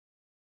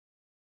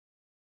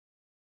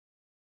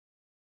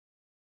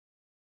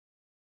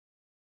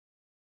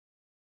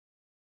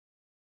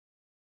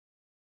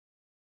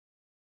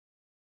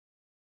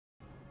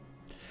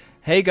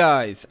Hey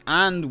guys,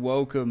 and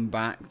welcome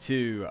back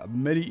to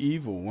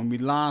MediEvil. When we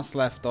last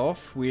left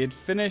off, we had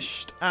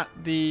finished at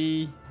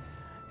the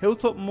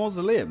Hilltop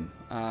Mausoleum.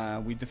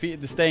 We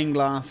defeated the stained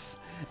glass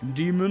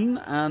demon,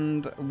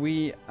 and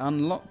we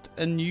unlocked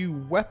a new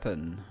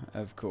weapon,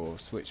 of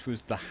course, which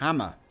was the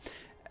hammer.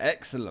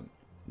 Excellent.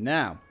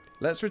 Now,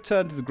 let's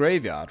return to the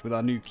graveyard with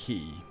our new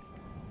key.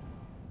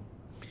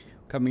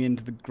 Coming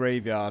into the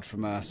graveyard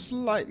from a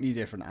slightly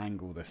different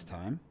angle this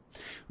time.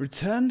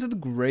 Return to the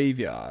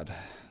graveyard.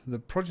 The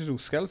prodigal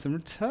skeleton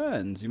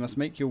returns. You must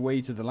make your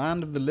way to the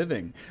land of the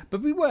living.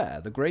 But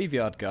beware, the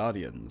graveyard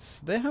guardians.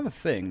 They have a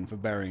thing for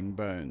burying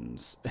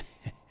bones.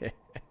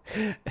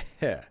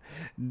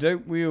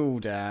 Don't we all,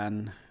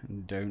 Dan?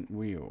 Don't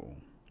we all?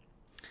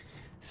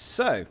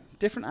 So,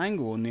 different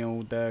angle on the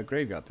old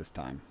graveyard this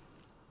time.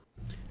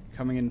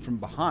 Coming in from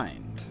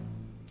behind.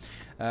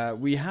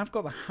 We have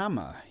got the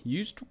hammer,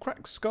 used to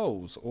crack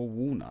skulls or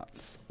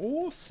walnuts.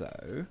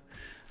 Also,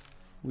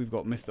 we've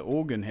got Mr.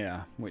 Organ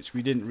here, which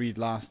we didn't read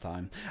last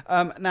time.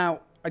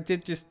 Now, I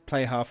did just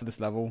play half of this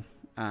level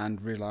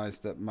and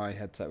realised that my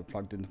headset was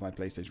plugged into my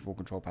PlayStation 4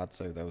 control pad,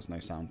 so there was no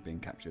sound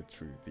being captured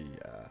through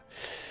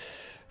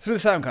the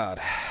sound card.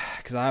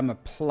 Because I'm a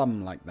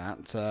plum like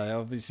that.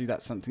 Obviously,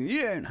 that's something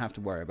you don't have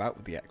to worry about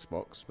with the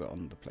Xbox, but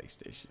on the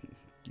PlayStation,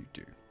 you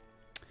do.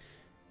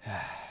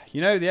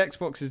 You know, the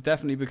Xbox is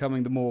definitely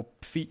becoming the more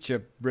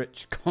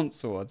feature-rich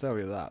console, I'll tell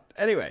you that.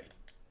 Anyway.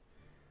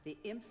 The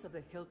imps of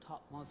the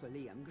Hilltop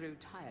Mausoleum grew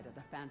tired of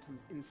the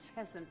Phantom's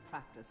incessant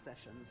practice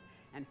sessions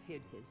and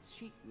hid his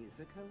sheet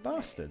music away.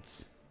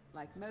 Bastards.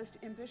 Like most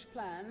impish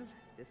plans,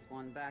 this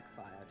one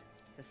backfired.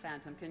 The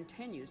Phantom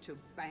continues to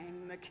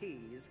bang the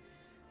keys,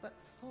 but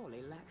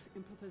sorely lacks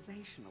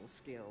improvisational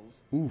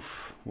skills.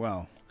 Oof.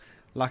 Well,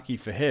 lucky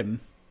for him,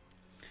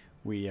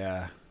 we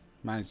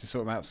managed to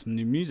sort him out some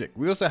new music.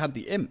 We also had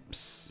the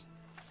imps.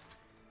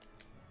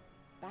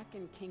 Back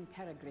in King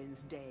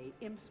Peregrine's day,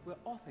 imps were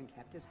often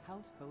kept as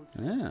household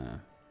servants.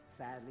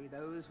 Sadly,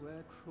 those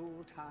were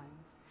cruel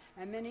times,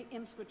 and many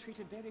imps were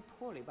treated very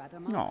poorly by the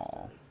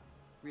masters.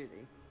 Really,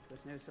 it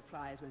was no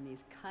surprise when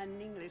these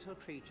cunning little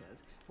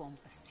creatures formed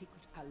a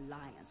secret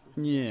alliance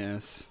with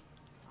Yes.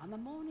 On the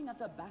morning of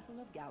the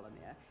Battle of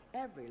Gallowmere,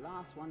 every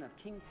last one of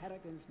King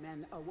Peregrine's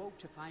men awoke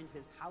to find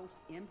his house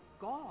imp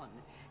gone,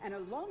 and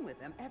along with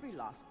them, every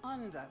last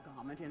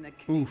undergarment in the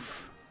kingdom.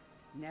 Oof.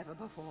 Never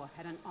before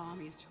had an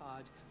army's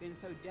charge been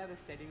so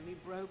devastatingly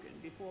broken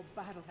before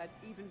battle had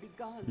even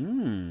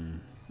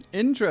begun.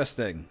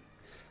 Interesting.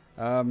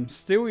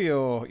 Steal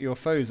your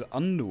foe's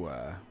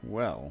underwear.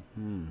 Well,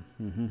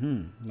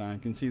 now I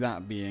can see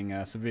that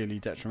being severely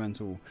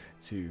detrimental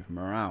to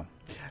morale.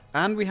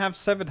 And we have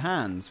severed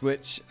hands,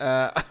 which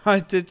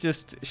I did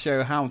just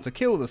show how to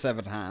kill the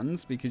severed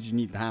hands because you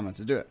need the hammer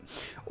to do it.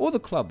 Or the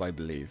club, I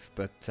believe.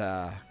 But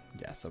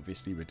yes,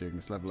 obviously we're doing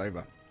this level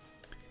over.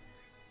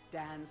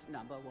 Dan's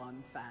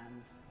 #1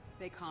 fans.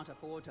 They can't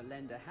afford to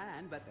lend a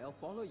hand, but they'll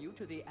follow you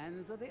to the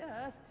ends of the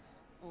earth.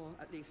 Or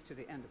at least to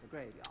the end of the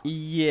graveyard.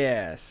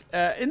 Yes.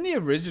 In the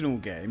original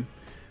game,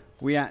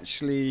 we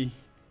actually,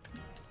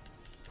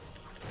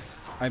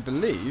 I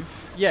believe,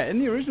 yeah, in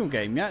the original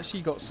game, you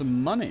actually got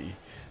some money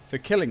for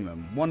killing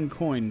them. 1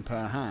 coin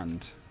per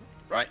hand.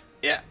 Right,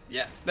 yeah,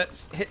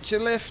 let's hitch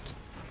your lift.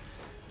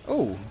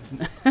 Oh,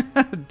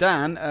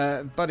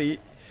 Dan, buddy,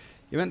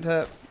 you meant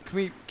to... Can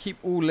we keep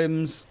all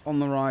limbs on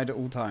the ride at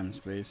all times,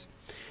 please?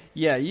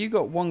 Yeah, you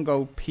got 1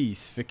 gold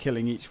piece for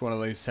killing each one of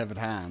those severed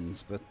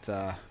hands,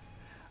 but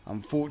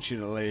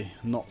unfortunately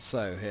not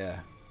so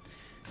here.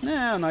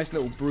 Now, nice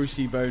little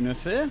Brucey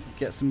bonus here.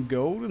 Get some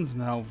gold and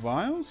some health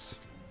vials.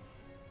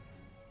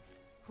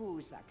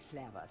 Who's a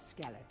clever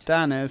skeleton?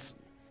 Dan is.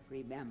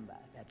 Remember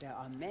that there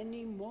are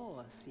many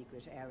more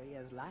secret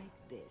areas like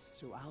this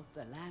throughout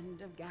the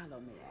land of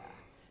Gallowmere.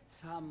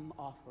 Some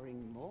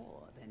offering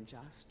more than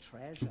just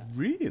treasure.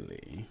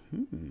 Really?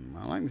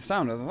 I like the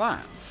sound of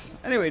that.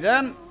 Anyway,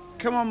 Dan,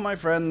 come on, my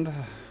friend.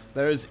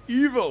 There is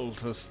evil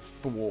to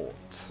thwart.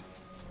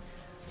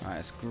 Alright,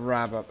 let's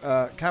grab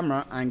up.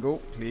 Camera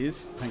angle,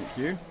 please. Thank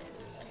you.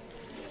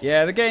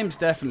 Yeah, the game's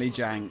definitely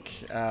jank.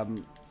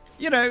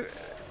 You know,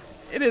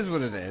 it is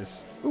what it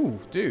is. Ooh,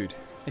 dude.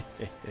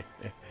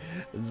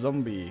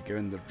 Zombie, go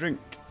in the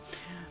drink.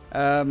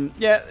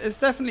 Yeah, it's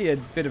definitely a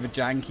bit of a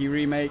janky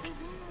remake.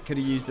 Could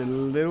have used a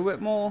little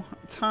bit more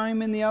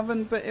time in the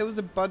oven, but it was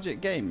a budget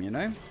game, you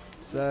know?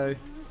 So,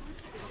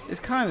 it's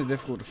kind of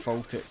difficult to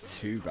fault it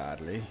too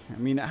badly. I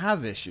mean, it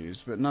has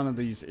issues, but none of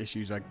these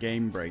issues are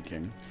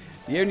game-breaking.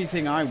 The only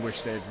thing I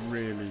wish they'd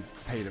really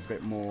paid a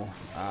bit more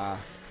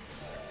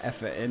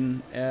effort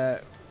in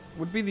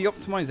would be the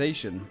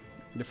optimization.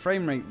 The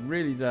frame rate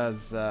really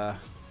does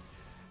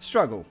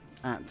struggle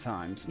at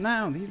times.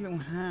 Now, these little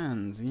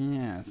hands,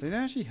 yes, they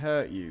don't actually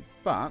hurt you,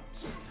 but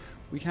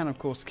we can, of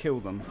course, kill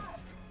them.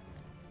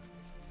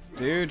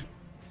 Dude.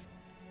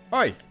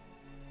 Oi!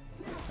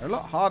 They're a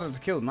lot harder to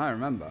kill than I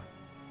remember.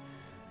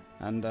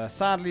 And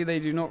sadly, they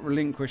do not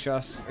relinquish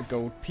us a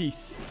gold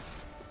piece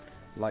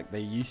like they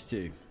used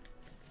to.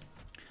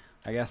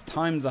 I guess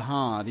times are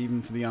hard,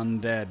 even for the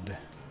undead.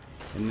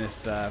 in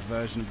this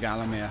version of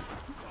Gallowmere.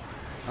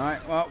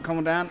 Alright, well, come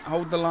on down.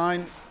 Hold the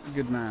line.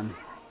 Good man.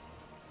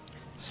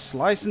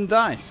 Slice and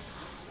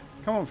dice.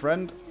 Come on,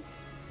 friend.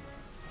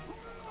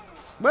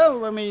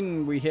 Well, I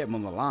mean, we hit him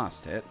on the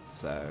last hit,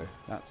 so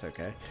that's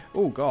okay.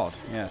 Oh, God,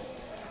 yes.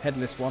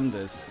 Headless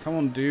Wonders. Come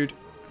on, dude.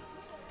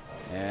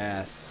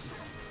 Yes.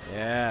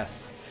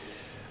 Yes.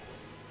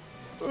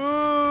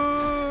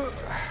 Oh,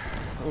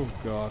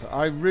 God.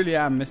 I really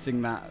am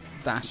missing that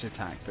dash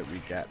attack that we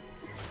get.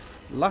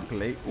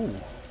 Luckily, ooh,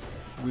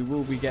 we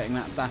will be getting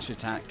that dash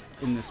attack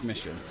in this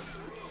mission.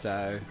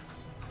 So,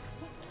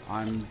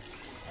 I'm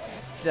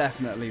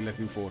definitely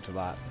looking forward to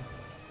that.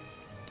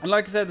 And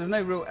like I said, there's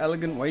no real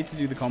elegant way to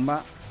do the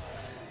combat.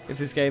 If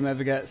this game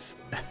ever gets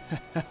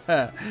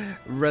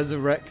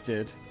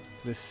resurrected,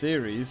 this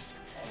series,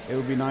 it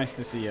would be nice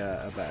to see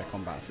a better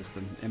combat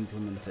system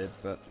implemented.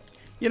 But,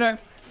 you know,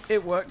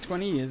 it worked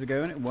 20 years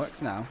ago and it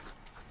works now.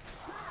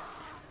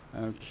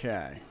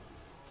 Okay.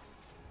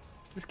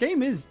 This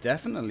game is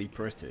definitely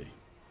pretty.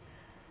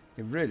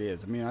 It really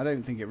is. I mean, I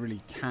don't think it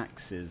really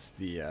taxes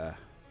the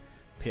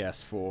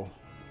PS4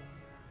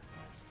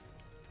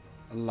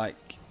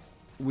 like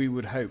we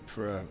would hope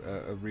for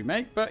a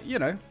remake, but you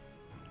know,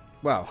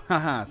 well,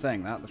 haha,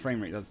 saying that, the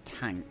frame rate does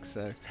tank,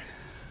 so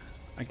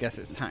I guess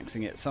it's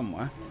taxing it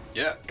somewhere.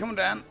 Yeah, come on,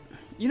 Dan.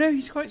 You know,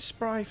 he's quite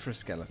spry for a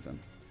skeleton.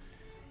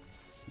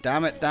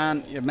 Damn it,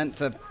 Dan, you're meant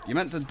to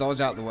dodge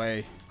out the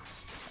way.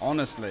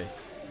 Honestly.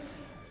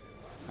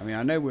 I mean,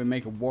 I know we'll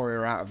make a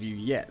warrior out of you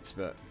yet,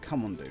 but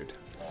come on, dude.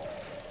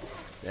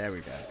 There we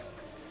go.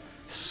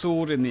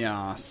 Sword in the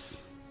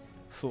arse.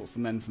 Sorts the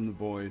men from the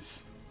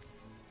boys.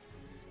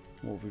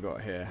 What have we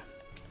got here?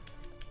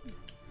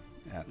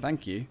 Yeah,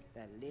 thank you.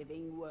 The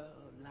living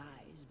world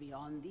lies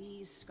beyond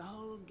these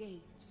skull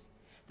gates.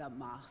 The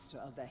master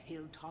of the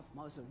hilltop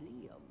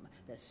mausoleum,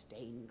 the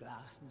stained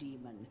glass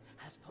demon,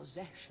 has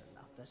possession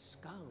of the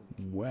skull.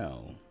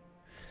 Well,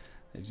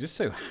 it just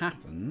so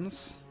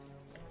happens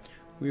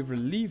we've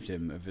relieved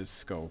him of his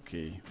skull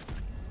key.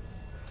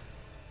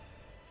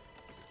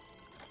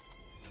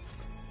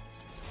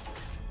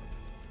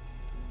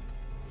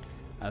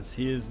 As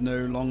he is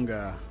no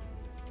longer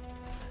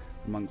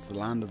amongst the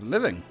land of the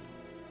living.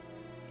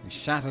 We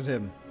shattered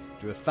him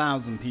to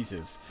 1,000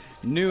 pieces.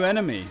 New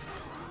enemy.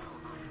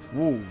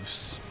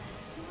 Wolves.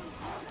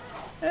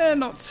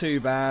 Not too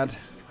bad.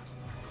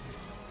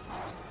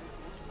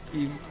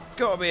 You've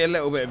got to be a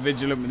little bit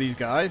vigilant with these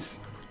guys.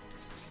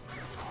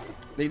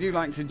 They do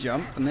like to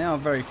jump, and they are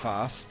very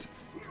fast.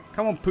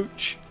 Come on,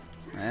 Pooch.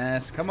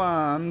 Yes, come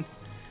on.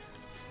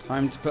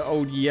 Time to put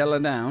old Yeller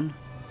down.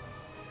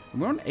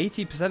 And we're on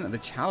 80% of the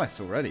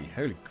chalice already.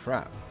 Holy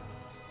crap.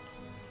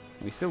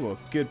 We still got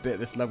a good bit of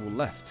this level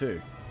left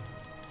too.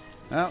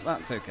 Well,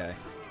 that's okay.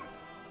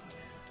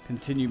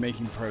 Continue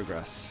making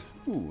progress.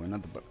 Ooh,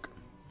 another book.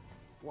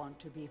 Want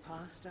to be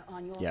faster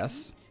on your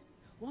Yes. feet?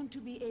 Want to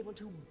be able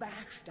to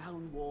bash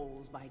down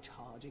walls by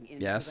charging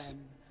into Yes.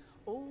 them?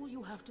 All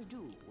you have to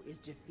do is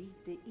defeat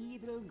the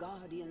evil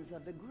guardians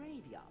of the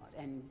graveyard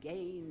and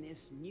gain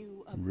this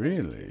new ability.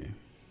 Really?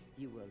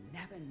 You will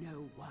never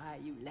know why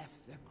you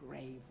left the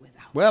grave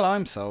without Well, it.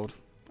 I'm sold.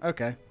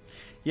 Okay.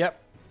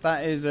 Yep.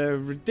 That is a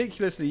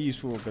ridiculously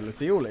useful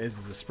ability. All it is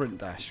a sprint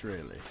dash,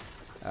 really.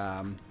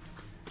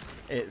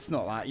 It's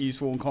not that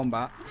useful in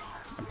combat,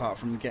 apart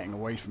from getting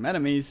away from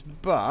enemies,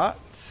 but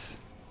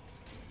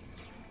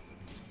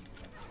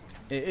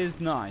it is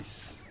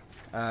nice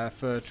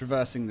for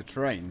traversing the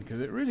terrain,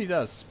 because it really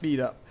does speed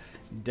up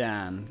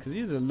Dan, because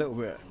he's a little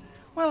bit,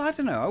 well, I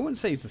don't know, I wouldn't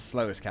say he's the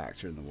slowest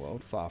character in the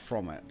world, far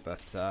from it, but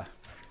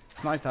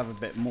it's nice to have a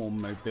bit more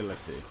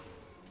mobility.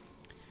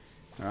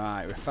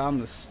 Alright, we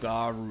found the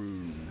star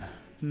rune.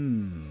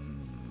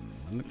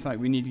 Looks like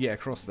we need to get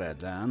across there,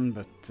 Dan,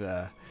 but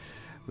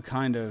we're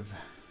kind of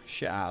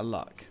shit out of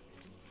luck.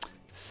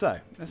 So,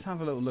 let's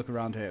have a little look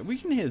around here. We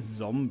can hear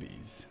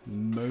zombies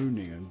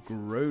moaning and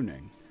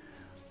groaning.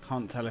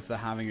 Can't tell if they're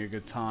having a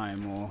good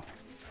time or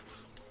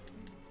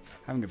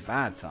having a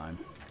bad time.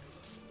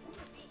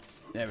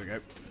 There we go.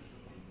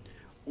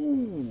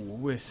 Ooh,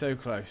 we're so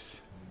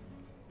close.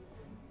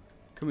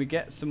 Can we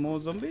get some more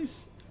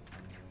zombies?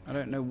 I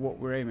don't know what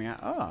we're aiming at.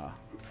 Ah.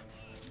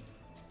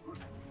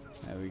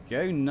 There we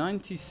go.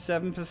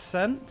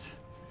 97%.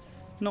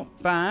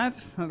 Not bad.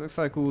 That looks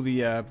like all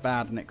the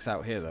bad nicks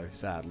out here, though,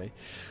 sadly.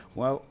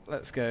 Well,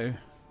 let's go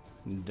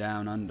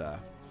down under.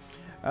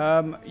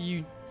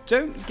 You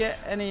don't get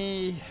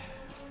any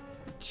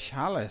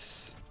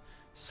chalice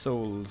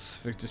souls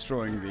for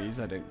destroying these,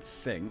 I don't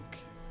think.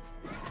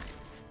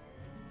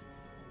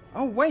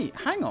 Oh, wait.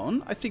 Hang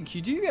on. I think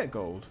you do get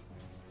gold.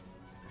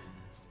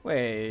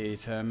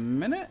 Wait a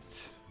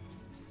minute.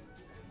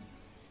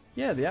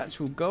 Yeah, the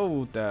actual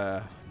gold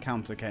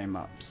counter came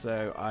up,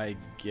 so I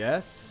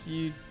guess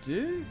you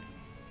do?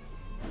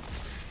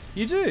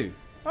 You do?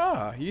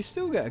 Ah, you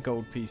still get a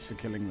gold piece for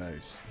killing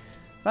those.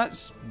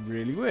 That's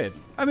really weird.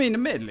 I mean,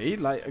 admittedly,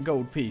 like, a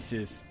gold piece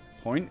is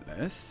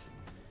pointless.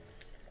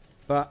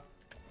 But,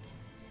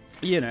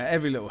 you know,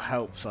 every little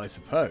helps, I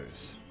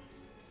suppose.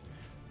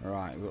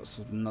 Right, we've got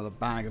another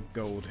bag of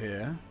gold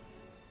here.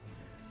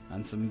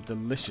 And some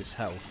delicious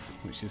health,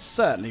 which is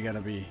certainly going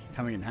to be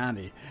coming in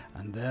handy.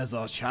 And there's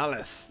our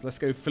chalice. Let's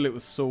go fill it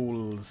with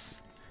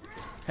souls.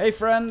 Hey,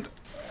 friend.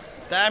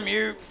 Damn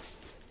you.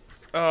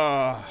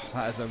 Oh,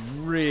 that is a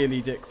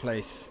really dick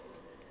place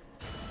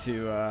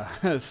to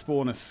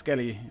spawn a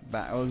skelly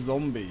bat or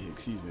zombie,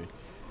 excuse me.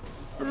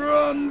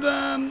 Run,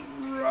 Dan,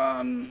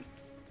 run.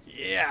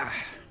 Yeah.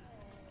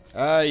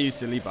 You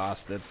silly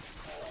bastard.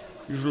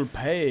 You shall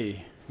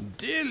pay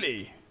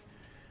dearly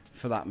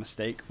for that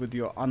mistake with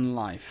your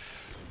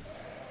unlife.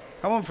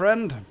 Come on,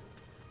 friend.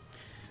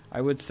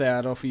 I would say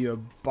I'd offer you a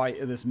bite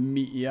of this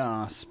meaty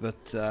ass,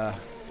 but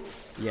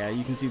yeah,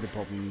 you can see the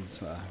problem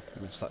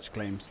with such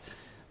claims.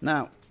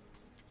 Now,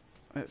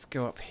 let's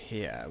go up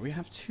here. We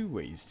have 2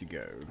 ways to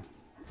go.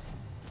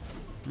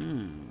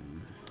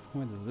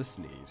 Where does this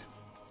lead?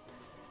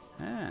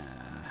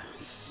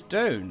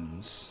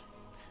 Stones.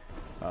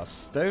 I'll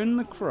stone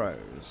the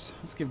crows.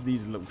 Let's give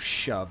these a little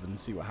shove and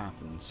see what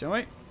happens, shall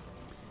we?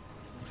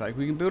 Looks like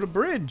we can build a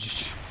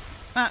bridge.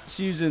 That's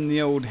using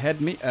the old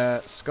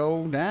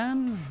skull,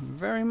 Dan.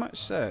 Very much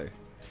so.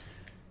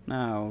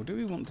 Now, do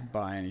we want to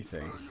buy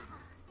anything?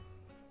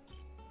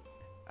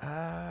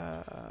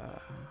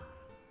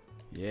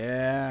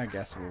 Yeah, I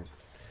guess we'll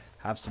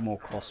have some more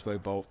crossbow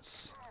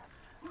bolts.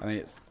 I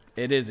mean,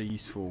 it is a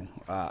useful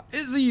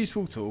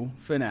tool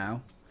for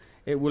now.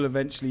 It will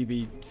eventually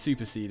be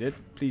superseded.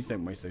 Please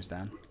don't waste those,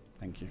 Dan.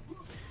 Thank you.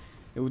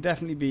 It will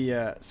definitely be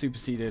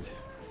superseded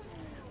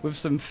with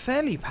some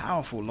fairly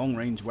powerful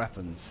long-range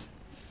weapons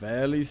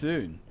fairly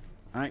soon.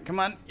 Alright, come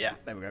on. Yeah,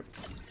 there we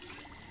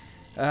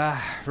go.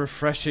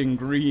 Refreshing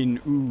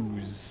green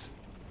ooze.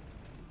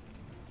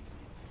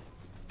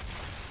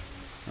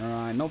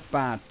 Alright, not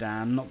bad,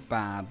 Dan. Not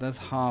bad. There's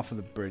half of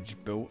the bridge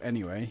built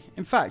anyway.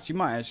 In fact, you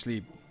might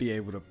actually be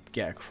able to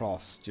get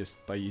across just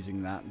by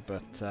using that.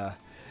 But,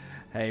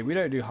 hey, we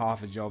don't do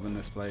half a job in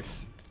this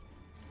place.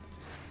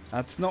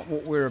 That's not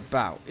what we're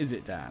about, is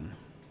it, Dan?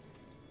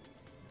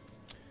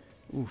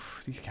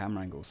 Oof, these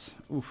camera angles.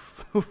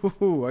 Oof.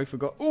 I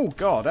forgot. Oh,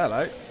 God,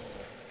 hello.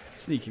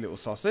 Sneaky little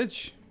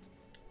sausage.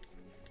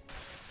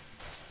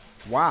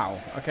 Wow.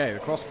 Okay, the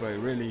crossbow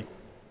really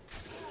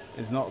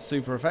is not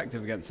super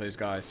effective against those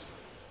guys.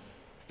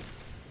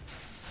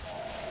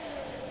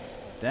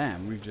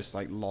 Damn, we've just,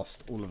 like,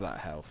 lost all of that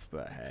health.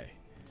 But, hey,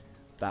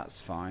 that's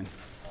fine.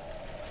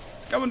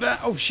 Come on, Dan.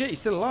 Oh, shit, he's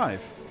still alive.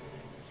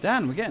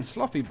 Dan, we're getting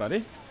sloppy,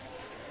 buddy.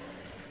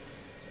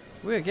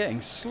 We're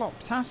getting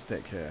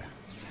slop-tastic here.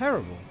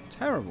 Terrible,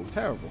 terrible,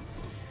 terrible.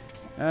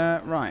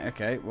 Right,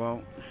 okay,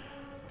 well,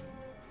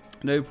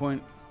 no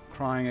point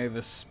crying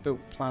over spilt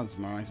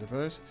plasma, I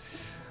suppose.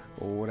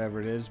 Or whatever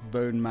it is,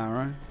 bone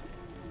marrow.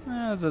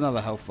 There's another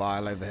health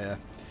vial over here.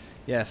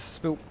 Yes,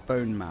 spilt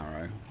bone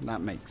marrow. That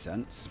makes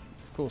sense.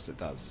 Of course it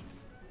does.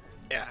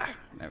 Yeah,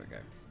 there we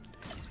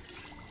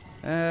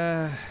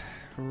go.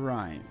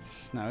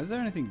 Right. Now, is there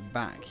anything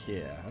back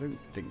here? I don't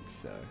think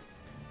so.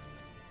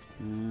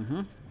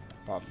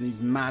 Apart from these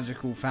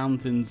magical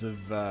fountains of,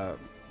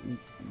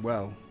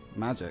 well,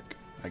 magic,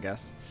 I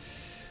guess.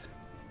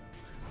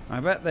 I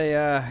bet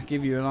they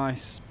give you a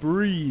nice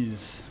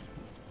breeze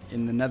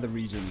in the nether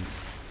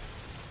regions.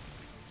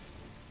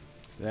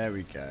 There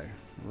we go.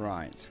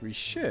 Right, we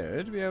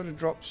should be able to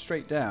drop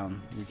straight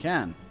down. We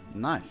can.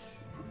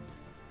 Nice.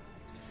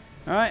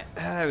 Alright,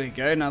 there we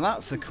go. Now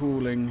that's a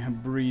cooling,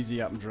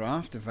 breezy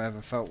updraft, if I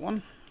ever felt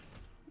one.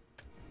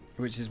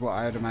 Which is what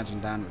I would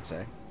imagine Dan would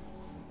say.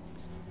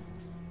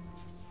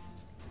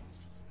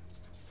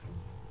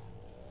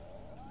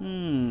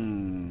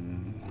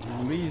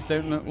 Well, these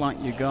don't look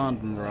like your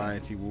garden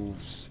variety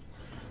wolves.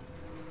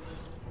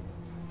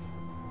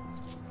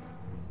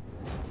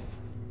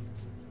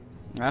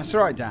 That's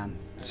right, Dan.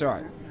 It's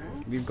alright.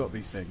 We've got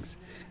these things.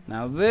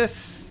 Now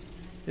this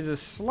is a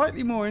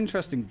slightly more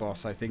interesting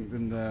boss, I think,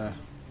 than the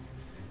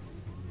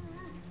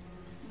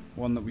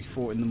one that we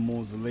fought in the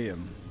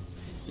mausoleum.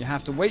 You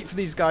have to wait for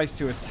these guys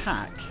to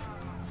attack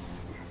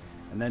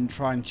and then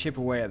try and chip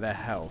away at their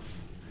health.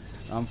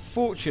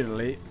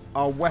 Unfortunately,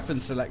 our weapon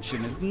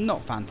selection is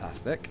not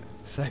fantastic,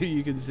 so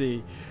you can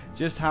see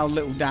just how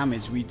little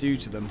damage we do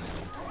to them.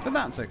 But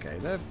that's okay,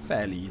 they're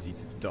fairly easy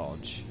to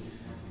dodge.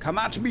 Come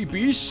at me,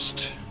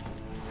 beast!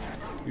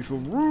 You shall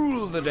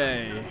rule the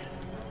day.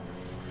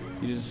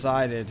 You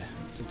decided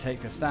to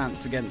take a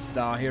stance against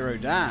our hero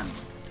Dan.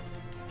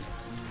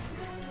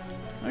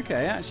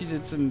 Okay, actually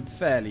did some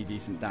fairly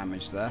decent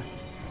damage there.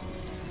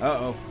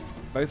 Uh-oh.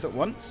 Both at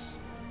once?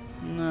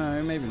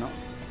 No, maybe not.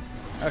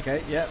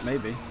 Okay, yeah,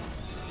 maybe.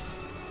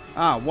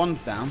 Ah,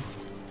 one's down.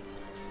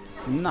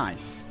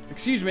 Nice.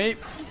 Excuse me.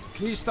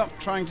 Can you stop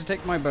trying to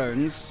take my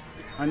bones?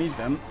 I need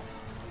them.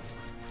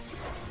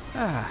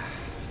 Ah.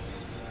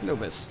 A little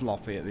bit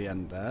sloppy at the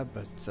end there,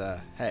 but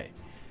hey.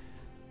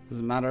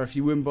 Doesn't matter if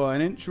you win by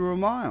an inch or a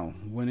mile.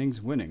 Winning's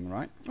winning,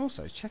 right?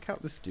 Also, check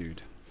out this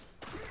dude.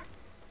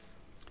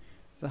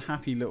 It's a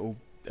happy little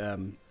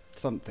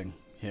something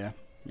here.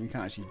 You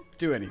can't actually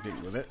do anything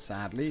with it,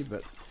 sadly,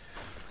 but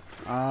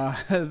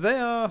they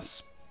are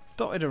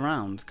dotted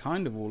around,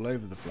 kind of all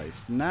over the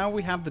place. Now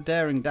we have the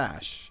daring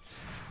dash.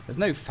 There's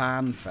no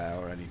fanfare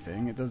or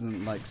anything. It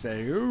doesn't like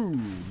say, "Oh,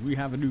 we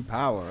have a new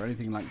power" or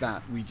anything like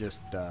that. We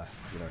just, you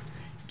know,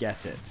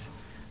 get it.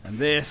 And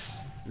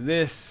this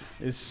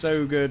is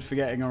so good for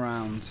getting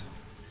around.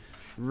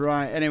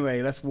 Right.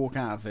 Anyway, let's walk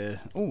out of here.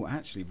 Oh,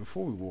 actually,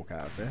 before we walk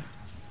out of here,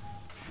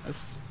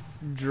 let's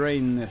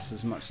drain this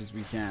as much as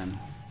we can.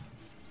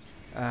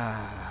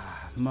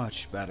 Ah,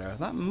 much better.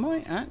 That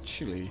might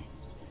actually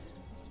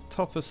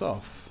top us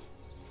off.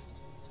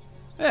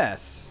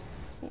 Yes,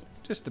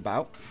 just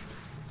about.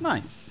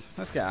 Nice.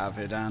 Let's get out of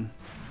here, Dan.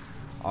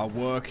 Our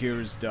work here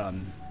is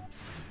done.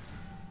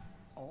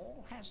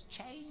 All has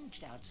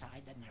changed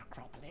outside the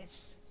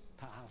necropolis.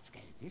 Paths go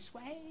this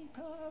way,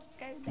 paths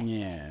go that way.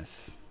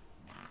 Yes.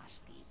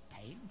 Nasty,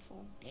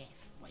 painful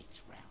death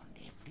waits round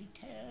every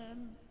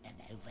turn and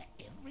over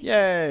every...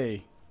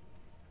 Yay!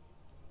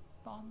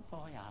 Bon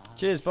voyage.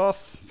 Cheers,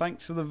 boss.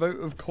 Thanks for the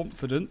vote of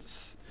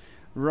confidence.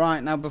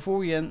 Right, now before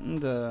we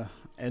end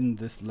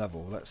this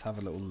level, let's have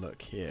a little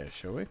look here,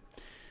 shall we?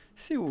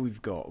 See what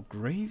we've got.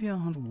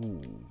 Graveyard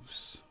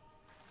wolves.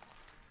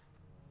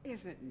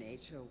 Isn't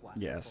nature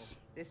wonderful? Yes.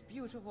 This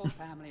beautiful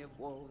family of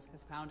wolves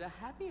has found a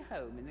happy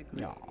home in the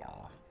graveyard.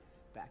 Aww.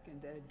 Back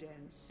in their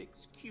den,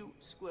 6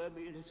 cute,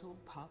 squirmy little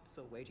pups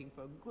are waiting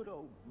for good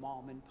old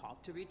Mom and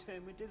Pop to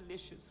return with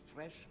delicious,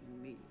 fresh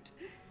meat.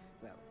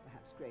 Well,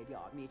 perhaps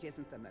graveyard meat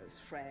isn't the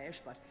most fresh,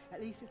 but at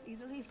least it's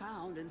easily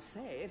found and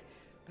safe.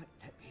 But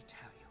let me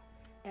tell you,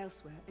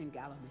 elsewhere in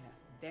Gallowmere,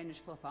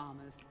 vengeful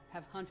farmers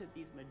have hunted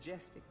these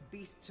majestic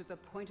beasts to the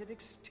point of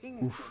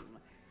extinction. Oof.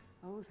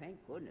 Oh,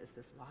 thank goodness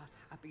this last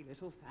happy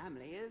little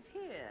family is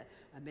here,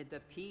 amid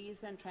the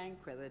peace and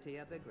tranquility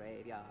of the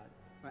graveyard,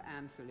 where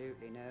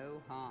absolutely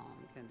no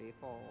harm can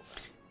befall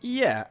them.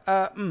 Yeah,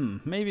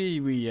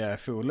 maybe we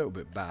feel a little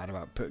bit bad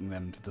about putting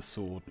them to the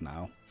sword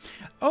now.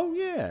 Oh,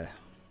 yeah.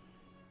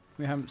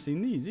 We haven't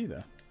seen these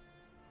either.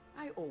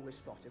 I always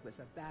thought it was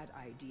a bad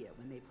idea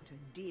when they put a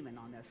demon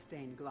on their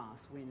stained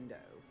glass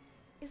window.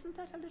 Isn't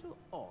that a little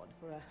odd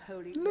for a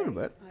holy place? A little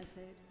bit. I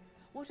said.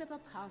 What if a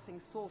passing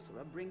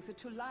sorcerer brings it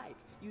to life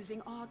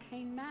using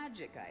arcane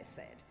magic, I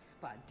said.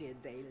 But did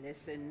they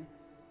listen?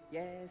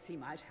 Yes, he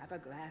might have a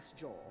glass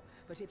jaw,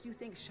 but if you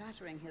think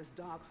shattering his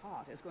dark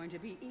heart is going to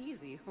be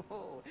easy,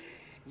 oh,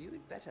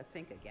 you'd better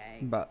think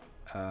again. But,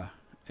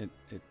 it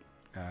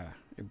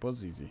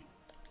was easy.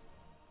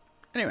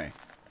 Anyway.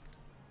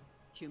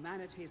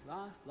 Humanity's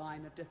last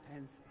line of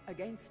defense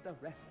against the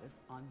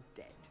restless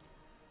undead.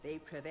 They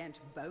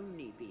prevent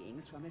bony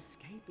beings from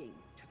escaping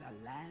to the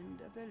land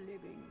of the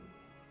living.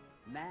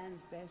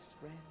 Man's best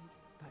friend,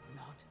 but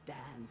not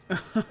Dan's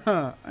best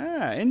friend.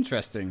 Ah,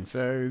 interesting.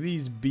 So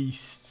these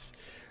beasts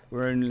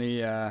were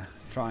only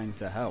trying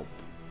to help.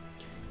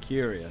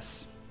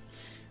 Curious.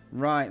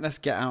 Right, let's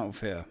get out of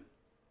here.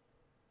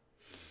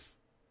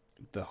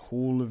 The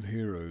Hall of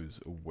Heroes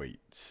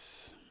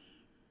awaits.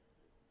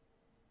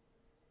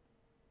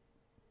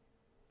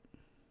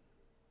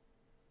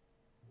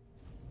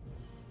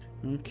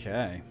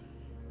 Okay.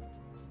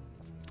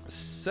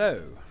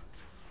 So,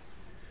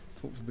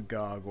 talk to the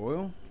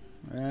gargoyle.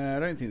 I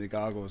don't think the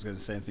gargoyle is going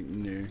to say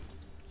anything new.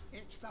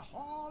 It's the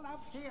Hall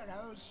of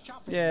Heroes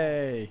shopping.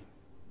 Yay!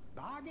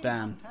 Bargain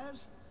Dan,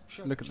 hunters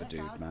should look at the check dude,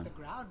 out man. The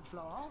ground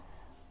floor.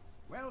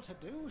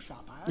 Well-to-do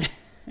shoppers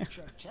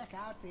should check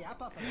out the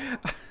upper floor.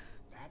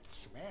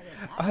 That's where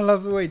it's at. I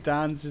love the way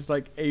Dan's just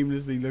like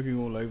aimlessly looking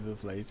all over the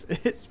place.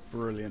 It's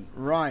brilliant.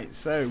 Right,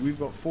 so we've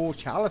got 4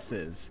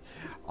 chalices.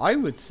 I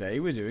would say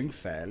we're doing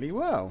fairly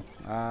well.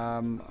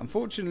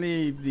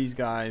 Unfortunately, these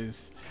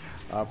guys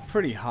are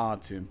pretty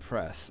hard to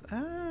impress.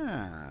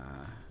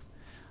 Ah,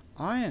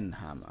 Iron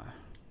Hammer.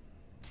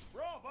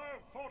 Bravo,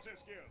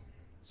 Fortescue!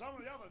 Some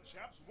of the other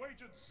chaps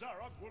wagered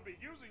Zarok would be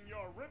using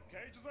your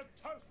ribcage as a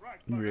toast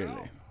rack by Really?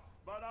 now,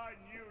 but I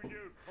knew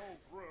you'd pull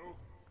through.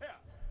 Here,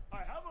 I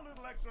have a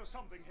little extra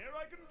something here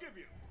I can give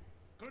you.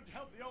 Could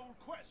help the old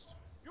quest.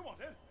 You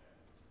want it?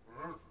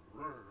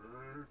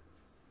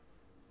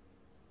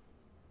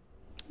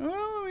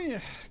 Oh,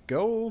 yeah.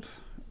 Gold.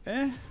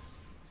 Eh.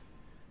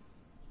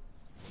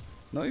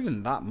 Not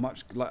even that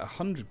much. Like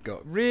 100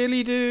 gold.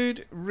 Really,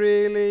 dude?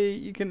 Really?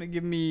 You couldn't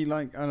give me,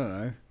 like, I don't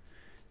know,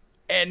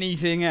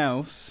 anything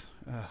else?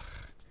 Ugh.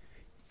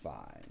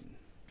 Fine.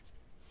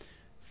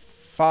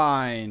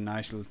 Fine.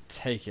 I shall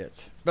take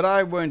it. But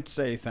I won't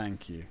say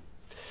thank you.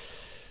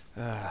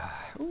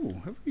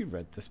 Ooh, have we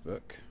read this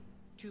book?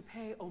 To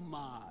pay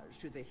homage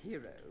to the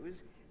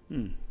heroes.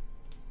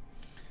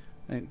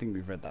 I don't think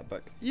we've read that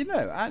book. You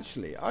know,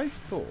 actually, I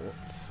thought...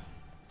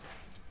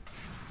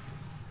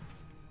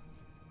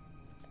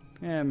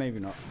 Yeah, maybe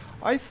not.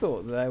 I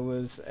thought there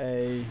was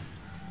a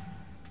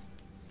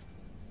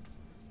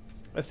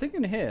thing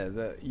in here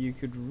that you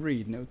could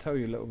read and it will tell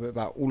you a little bit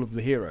about all of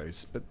the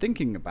heroes. But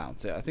thinking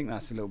about it, I think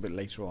that's a little bit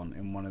later on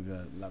in one of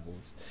the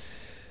levels.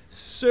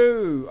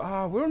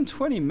 So, we're on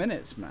 20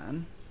 minutes,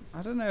 man.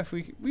 I don't know if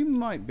we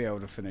might be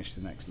able to finish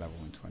the next level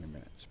in 20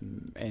 minutes.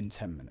 In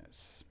 10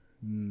 minutes.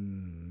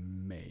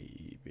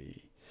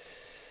 Maybe.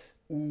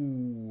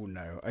 Ooh,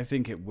 no. I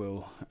think it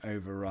will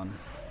overrun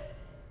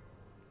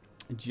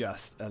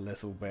just a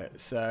little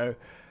bit. So,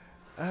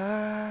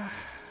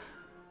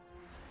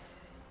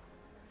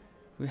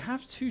 we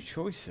have two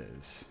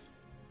choices.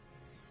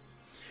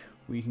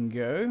 We can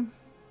go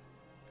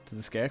to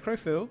the Scarecrow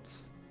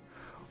Fields,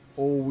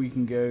 or we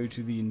can go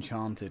to the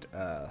Enchanted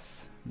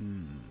Earth.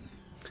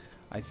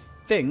 I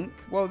think,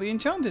 well, the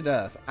Enchanted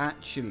Earth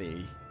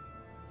actually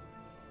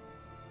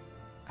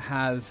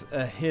has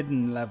a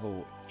hidden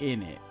level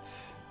in it,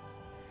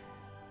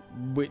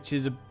 which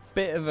is a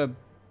bit of a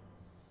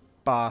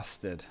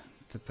bastard,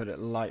 to put it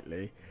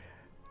lightly.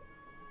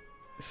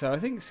 So I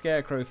think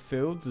Scarecrow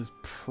Fields is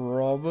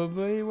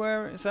probably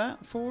where it's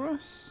at for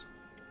us.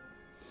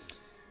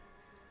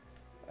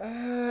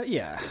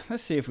 Yeah,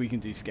 let's see if we can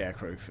do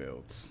Scarecrow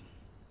Fields.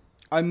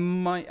 I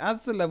might,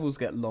 as the levels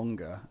get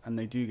longer, and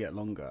they do get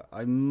longer,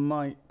 I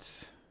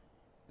might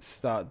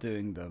start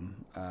doing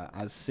them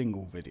as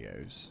single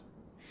videos,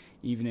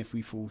 even if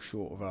we fall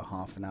short of a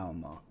half-an-hour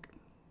mark.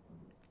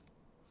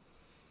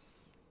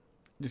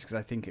 Just because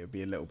I think it would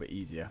be a little bit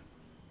easier.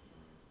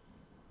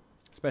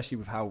 Especially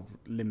with how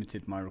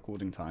limited my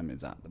recording time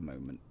is at the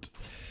moment.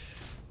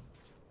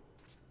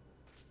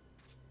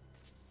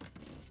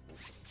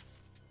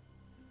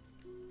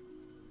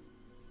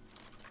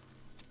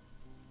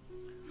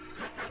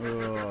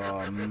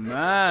 Oh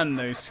man,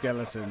 those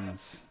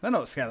skeletons. They're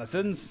not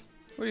skeletons.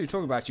 What are you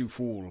talking about, you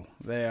fool?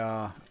 They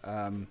are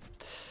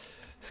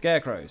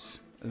scarecrows.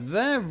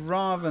 They're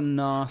rather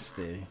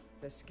nasty.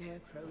 The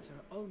scarecrows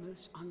are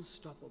almost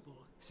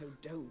unstoppable, so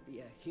don't be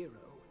a hero.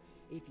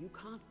 If you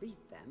can't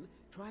beat them,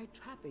 try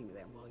trapping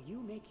them while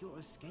you make your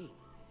escape.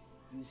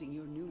 Using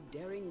your new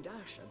daring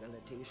dash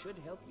ability should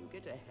help you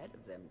get ahead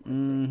of them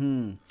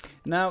quickly.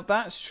 Now,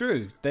 that's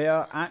true. They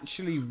are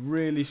actually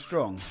really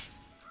strong.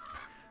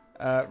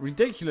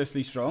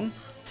 Ridiculously strong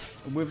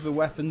with the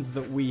weapons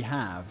that we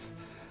have.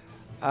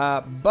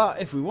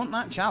 But if we want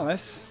that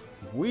chalice,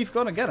 we've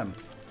got to get them.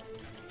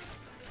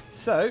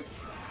 So,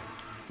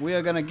 we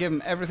are going to give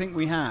them everything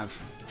we have.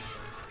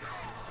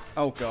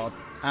 Oh god.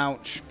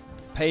 Ouch.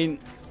 Pain.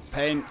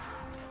 Pain.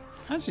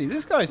 Actually,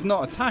 this guy's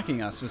not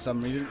attacking us for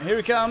some reason. Here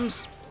he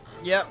comes.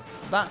 Yep,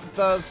 that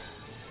does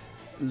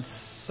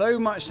so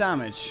much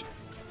damage.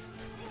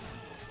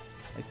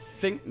 I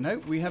think... No,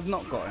 we have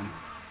not got him.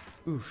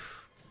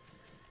 Oof.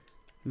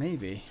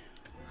 Maybe.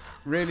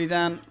 Really,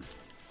 Dan?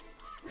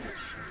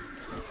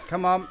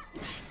 Come on.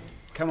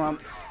 Come on.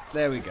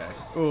 There we go.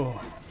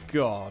 Oh,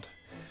 God.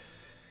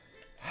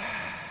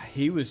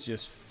 He was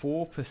just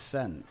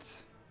 4%.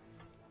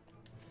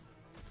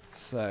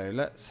 So,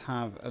 let's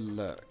have a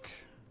look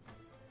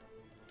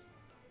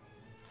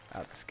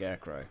at the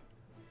Scarecrow.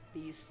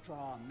 These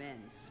straw men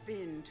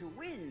spin to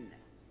win.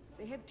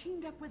 They have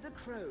teamed up with the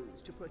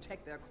crows to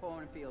protect their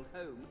cornfield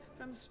home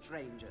from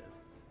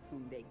strangers,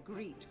 whom they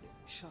greet with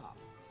sharp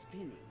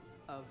spinning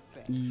of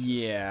feathers.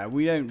 Yeah,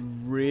 we don't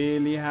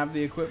really have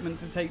the equipment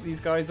to take these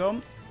guys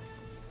on,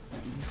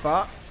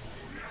 but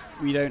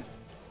we don't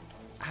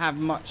have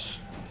much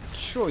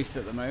choice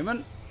at the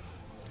moment.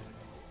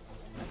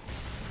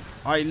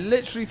 I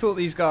literally thought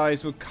these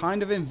guys were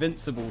kind of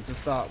invincible to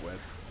start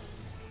with.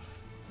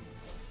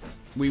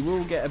 We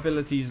will get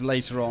abilities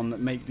later on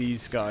that make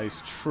these guys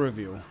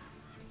trivial.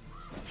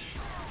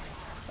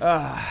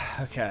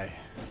 Okay.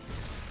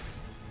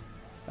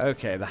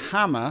 Okay, the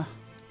hammer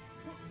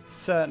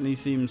certainly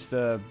seems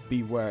to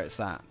be where it's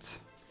at.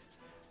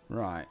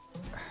 Right.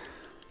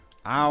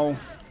 Ow.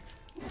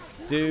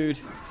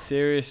 Dude,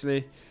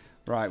 seriously?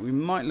 Right, we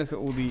might look at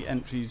all the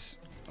entries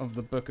of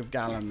the Book of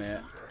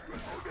Gallowmere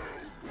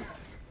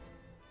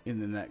in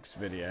the next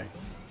video.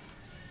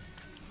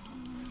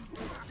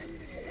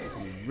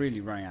 I'm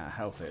really running out of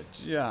health here,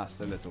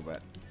 just a little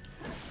bit.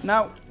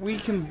 Now, we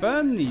can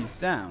burn these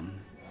down,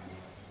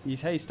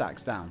 these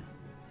haystacks down,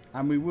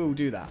 and we will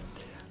do that.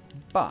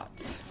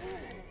 But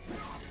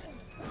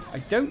I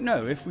don't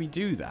know if we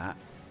do that,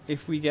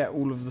 if we get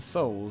all of the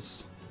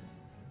souls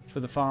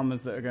for the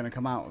farmers that are going to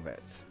come out of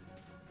it.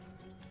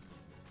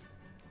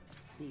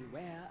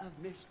 Beware of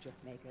mischief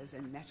makers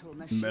and metal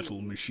machines.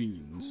 Metal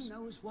machines. Who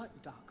knows what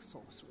dark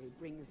sorcery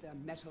brings their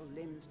metal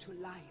limbs to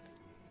life?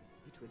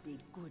 It would be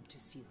good to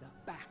see the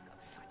back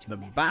of such The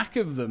menaces. back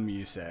of them,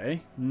 you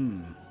say?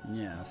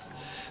 Yes.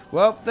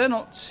 Well, they're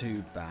not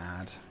too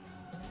bad.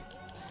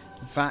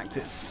 In fact,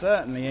 it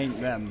certainly ain't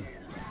them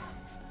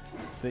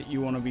that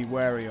you want to be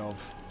wary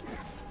of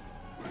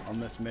on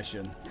this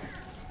mission.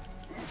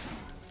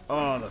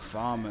 Oh, the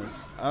farmers.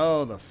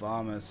 Oh, the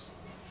farmers.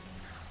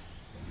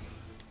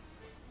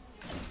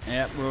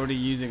 Yep, we're already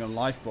using a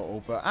life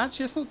bottle, but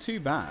actually it's not too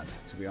bad,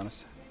 to be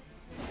honest.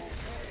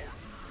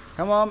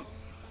 Come on.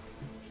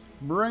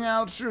 Bring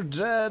out your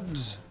dead.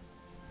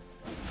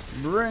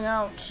 Bring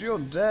out your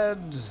dead.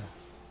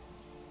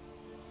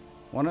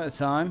 One at a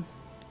time.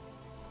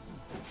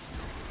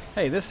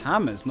 Hey, this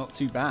hammer's not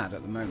too bad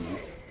at the moment.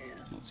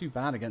 Not too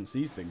bad against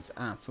these things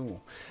at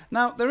all.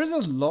 Now, there is a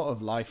lot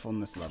of life on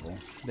this level.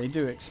 They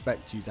do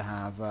expect you to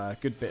have a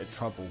good bit of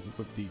trouble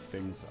with these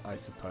things, I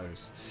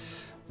suppose.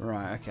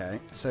 Right, okay.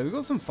 So we've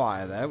got some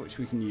fire there, which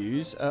we can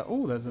use.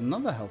 Oh, there's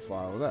another health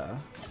vial there.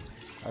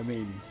 I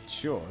mean,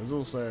 sure. There's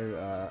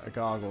also a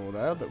gargoyle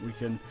there that we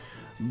can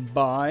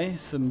buy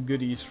some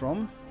goodies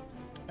from.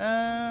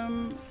 Now,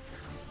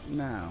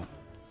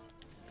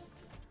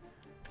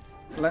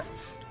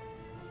 let's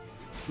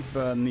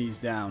burn these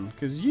down,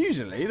 because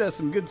usually there's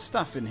some good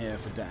stuff in here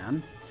for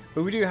Dan,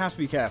 but we do have to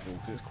be careful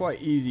because it's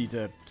quite easy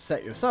to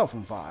set yourself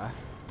on fire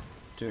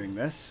doing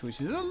this,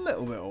 which is a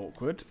little bit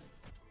awkward.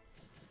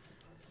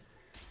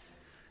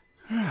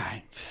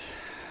 Right,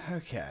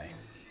 okay.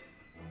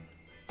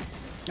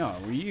 Oh,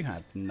 well, you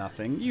had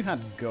nothing. You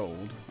had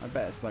gold. I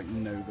bet it's like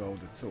no gold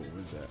at all,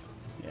 is it?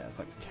 Yeah, it's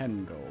like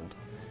 10 gold.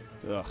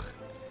 Ugh.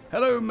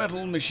 Hello,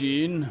 metal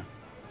machine.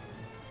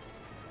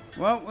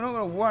 Well, we're not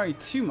going to worry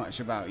too much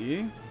about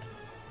you,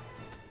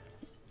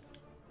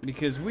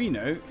 because we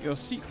know your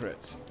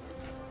secret.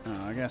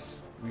 Oh, I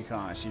guess we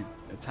can't actually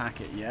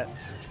attack it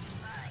yet.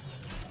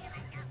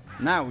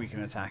 Now we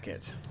can attack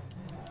it.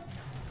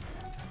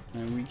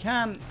 And we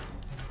can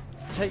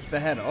take the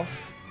head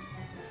off.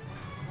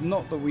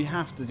 Not that we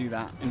have to do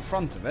that in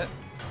front of it.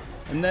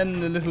 And then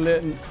the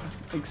little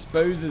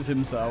exposes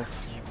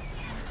himself.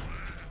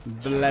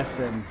 Bless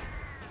him.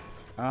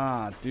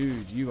 Ah,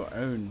 dude, you got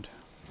owned.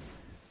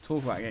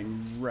 Talk about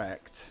getting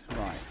wrecked.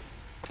 Right.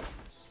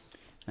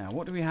 Now,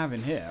 what do we have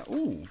in here?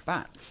 Ooh,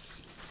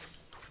 bats.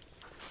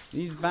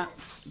 These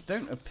bats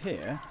don't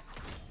appear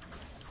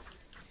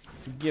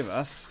to give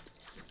us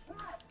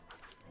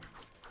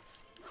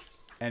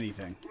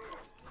anything.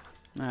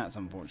 That's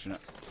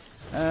unfortunate.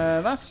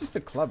 That's just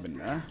a club in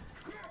there.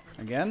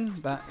 Again,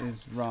 that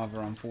is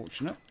rather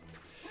unfortunate.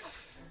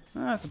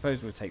 I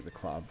suppose we'll take the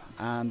club.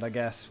 And I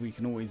guess we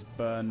can always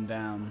burn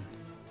down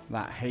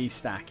that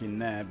haystack in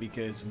there,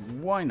 because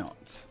why not?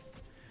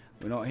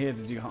 We're not here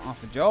to do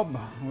half a job.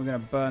 We're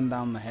going to burn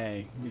down the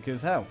hay,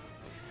 because hell,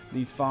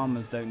 these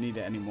farmers don't need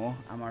it anymore.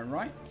 Am I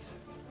right?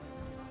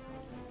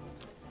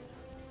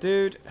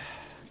 Dude,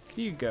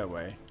 can you go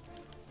away?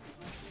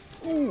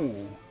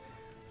 Ooh,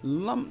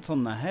 lumped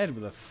on the head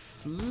with a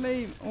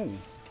flame. Oh,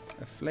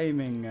 a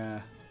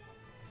flaming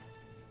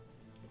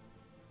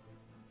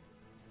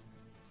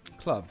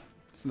club.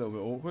 It's a little bit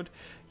awkward.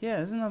 Yeah,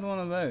 there's another one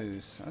of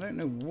those. I don't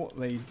know what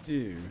they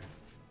do.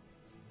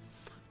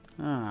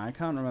 Ah, I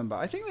can't remember.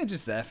 I think they're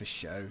just there for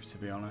show, to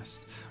be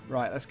honest.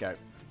 Right, let's go.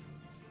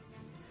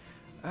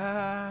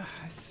 I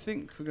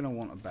think we're going to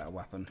want a better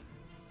weapon.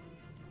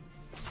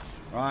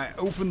 Right,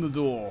 open the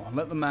door.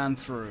 Let the man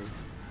through.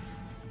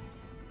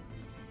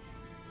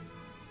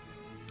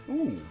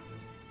 Ooh,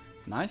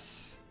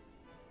 nice.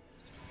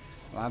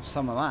 We'll have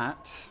some of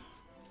that.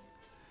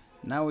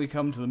 Now we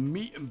come to the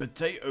meat and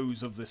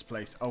potatoes of this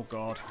place. Oh,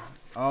 God.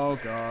 Oh,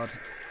 God.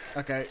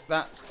 Okay,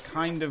 that's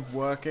kind of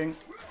working.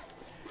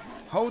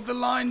 Hold the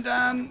line,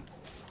 Dan.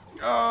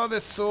 Oh,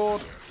 this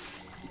sword.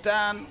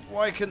 Dan,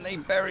 why couldn't they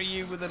bury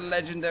you with a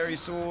legendary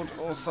sword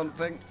or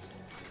something?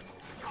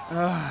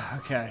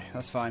 Okay,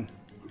 that's fine.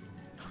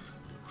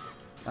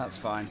 That's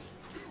fine.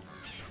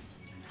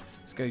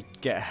 Let's go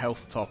get a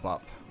health top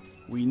up.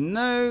 We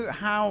know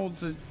how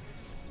to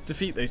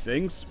defeat those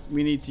things.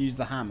 We need to use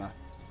the hammer.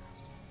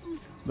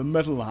 The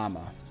metal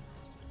hammer.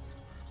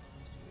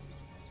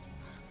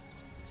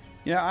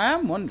 Yeah, I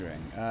am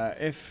wondering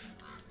if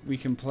we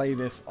can play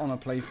this on a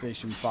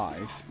PlayStation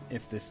 5.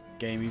 If this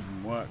game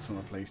even works on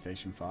a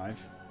PlayStation 5.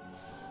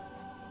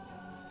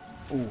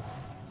 Ooh.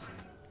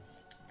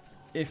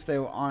 If they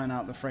will iron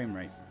out the frame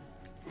rate.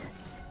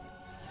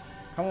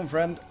 Come on,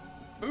 friend.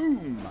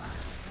 Boom.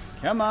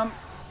 Come on.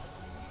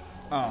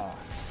 Oh.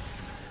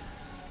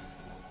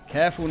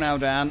 Careful now,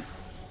 Dan.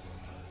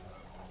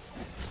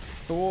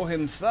 Thor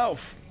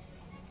himself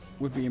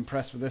would be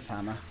impressed with this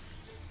hammer.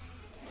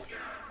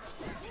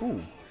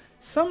 Ooh.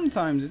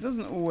 Sometimes it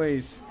doesn't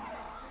always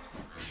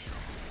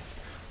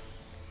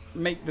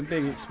make the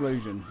big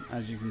explosion,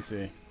 as you can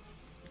see.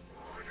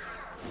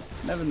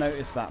 Never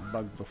noticed that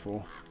bug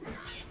before.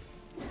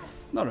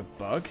 It's not a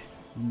bug,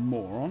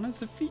 moron,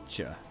 it's a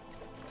feature.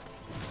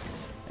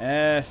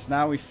 Yes,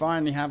 now we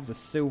finally have the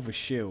silver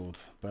shield,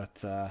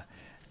 but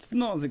it's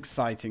not as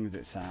exciting as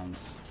it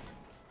sounds.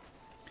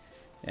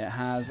 It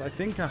has, I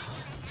think,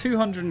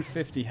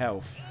 250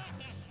 health.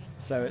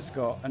 So it's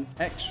got an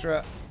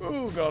extra...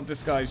 Oh, God,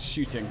 this guy's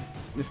shooting.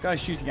 This guy's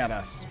shooting at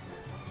us.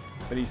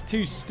 But he's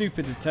too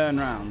stupid to turn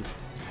around.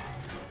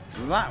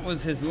 That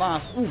was his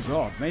last... Oh,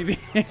 God, maybe,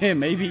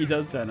 maybe he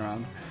does turn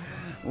around.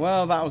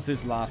 Well, that was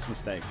his last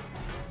mistake.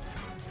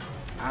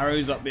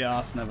 Arrows up the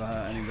arse never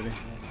hurt anybody.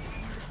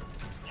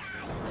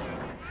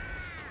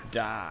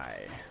 Die.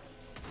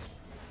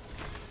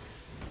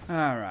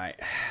 Alright.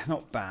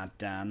 Not bad,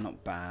 Dan.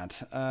 Not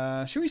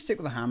bad. Should we stick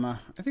with the hammer?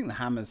 I think the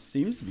hammer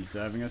seems to be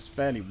serving us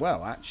fairly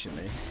well,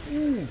 actually.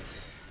 Ooh.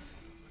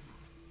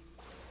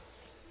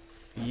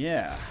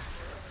 Yeah.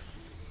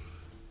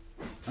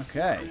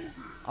 Okay.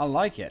 I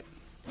like it.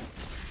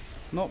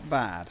 Not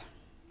bad.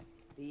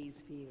 These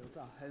fields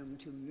are home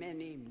to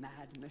many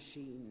mad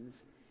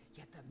machines.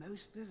 Yet the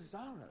most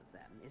bizarre of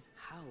them is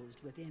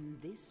housed within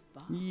this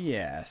barn.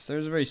 Yes,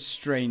 there's a very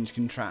strange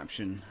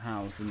contraption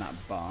housed in that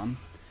barn.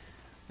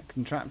 A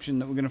contraption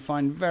that we're going to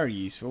find very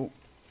useful.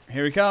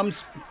 Here he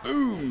comes.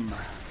 Boom.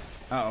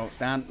 Uh-oh,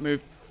 Dan,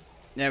 move.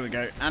 There we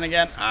go. And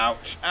again.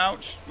 Ouch,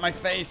 ouch. My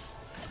face.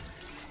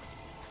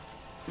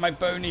 My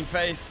bony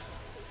face.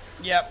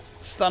 Yep,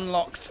 stun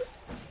locked.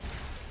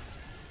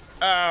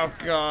 Oh,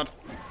 God.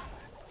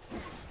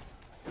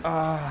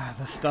 Ah,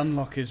 the stun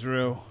lock is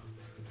real.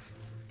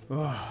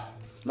 Oh.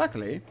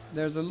 Luckily,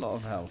 there's a lot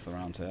of health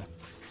around here.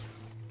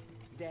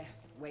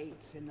 Death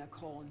waits in the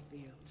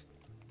cornfield.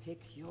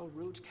 Pick your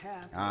route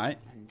carefully Alright.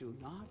 and do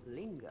not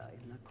linger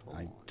in the corn.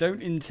 I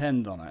don't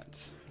intend on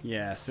it.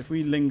 Yes, if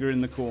we linger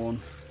in the corn,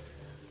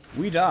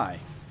 we die.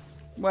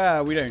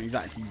 Well, we don't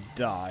exactly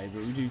die,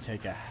 but we do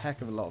take a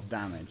heck of a lot of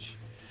damage.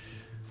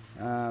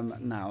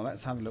 Now,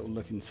 let's have a little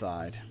look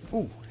inside.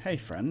 Oh, hey,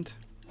 friend.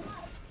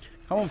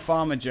 Come on,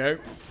 Farmer Joe.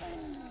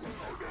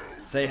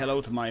 Say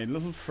hello to my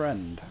little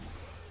friend.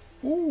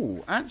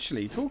 Ooh,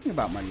 actually, talking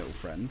about my little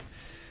friend,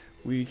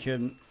 we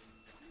can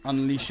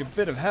unleash a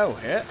bit of hell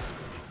here.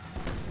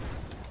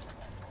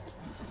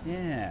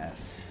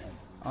 Yes.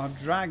 Our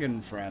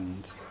dragon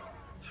friend.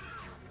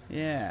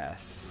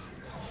 Yes.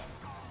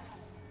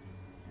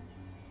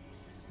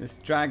 This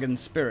dragon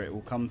spirit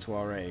will come to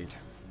our aid.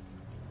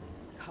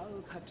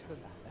 Kalkatula,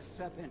 the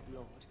Serpent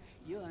Lord,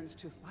 yearns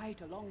to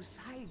fight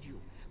alongside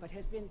you, but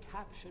has been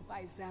captured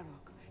by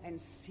Zarok and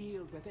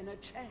sealed within a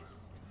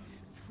chest.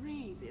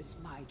 Free this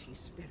mighty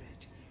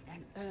spirit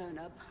and earn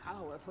a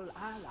powerful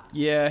ally.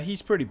 Yeah,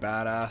 he's pretty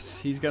badass.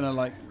 He's gonna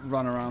like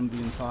run around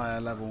the entire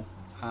level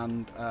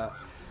and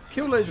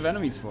kill loads of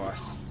enemies for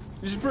us.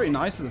 Which is pretty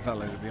nice of the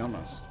fellow, to be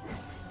honest.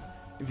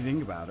 If you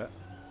think about it.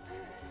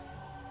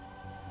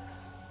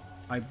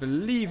 I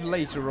believe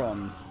later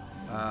on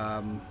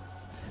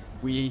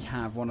we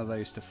have one of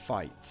those to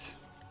fight.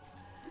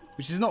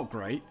 Which is not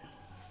great.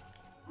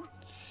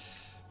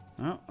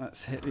 Well,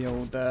 let's hit the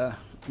old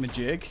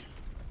majig.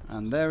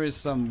 And there is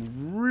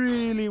some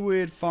really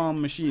weird farm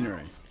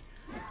machinery.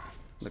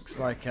 Looks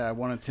like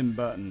one of Tim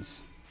Burton's.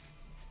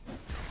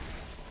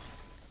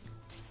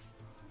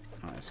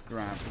 Let's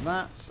grab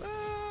that.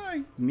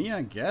 Me,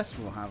 I guess,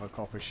 will have a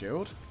copper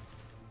shield.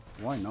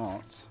 Why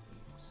not?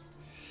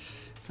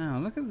 Now,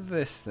 look at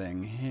this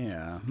thing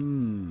here.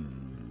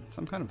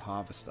 Some kind of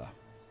harvester.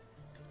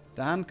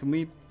 Dan, can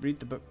we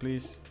read the book,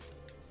 please?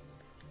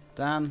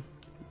 Dan,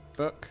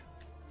 book.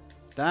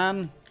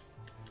 Dan.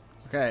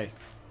 Okay.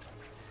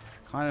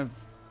 Kind of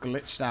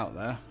glitched out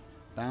there.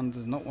 Dan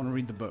does not want to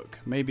read the book.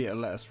 Maybe it'll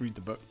let us read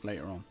the book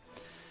later on.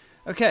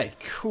 Okay,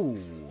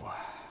 cool.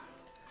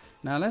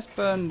 Now let's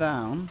burn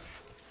down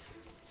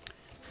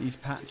these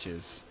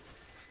patches.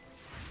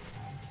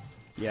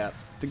 Yeah,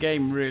 the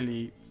game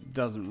really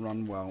doesn't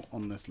run well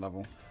on this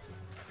level.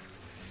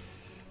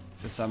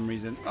 For some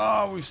reason.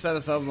 Oh, we've set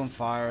ourselves on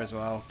fire as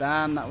well.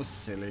 Dan, that was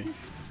silly.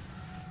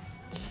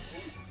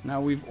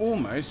 Now we've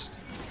almost...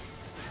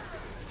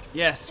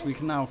 Yes, we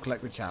can now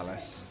collect the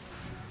chalice.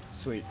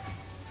 Sweet.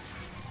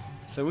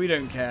 So we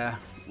don't care.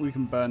 We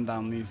can burn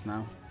down these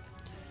now.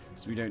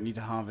 So we don't need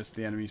to harvest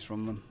the enemies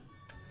from them.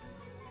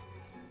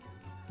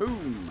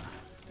 Boom.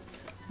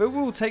 But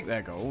we'll take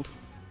their gold.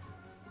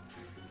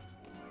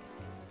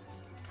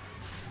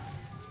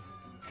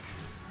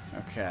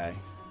 Okay.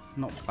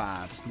 Not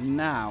bad.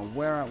 Now,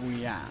 where are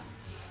we at?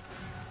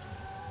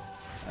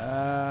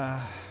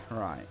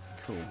 Right.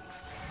 Cool.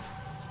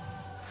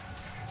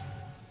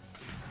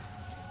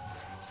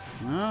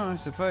 Well, I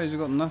suppose we've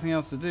got nothing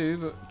else to do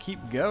but keep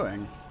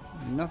going.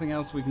 Nothing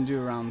else we can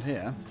do around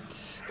here.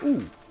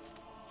 Ooh.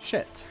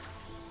 Shit.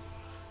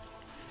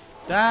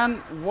 Dan,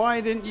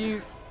 why didn't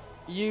you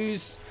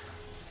use...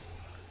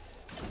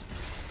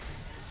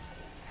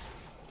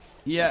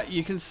 Yeah,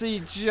 you can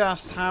see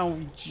just how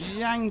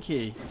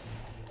janky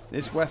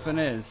this weapon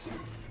is.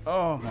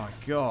 Oh my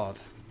god.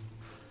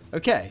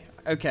 Okay.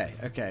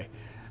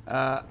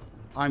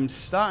 I'm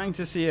starting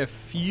to see a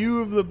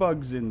few of the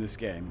bugs in this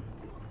game.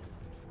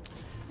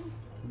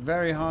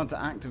 Very hard to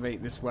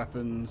activate this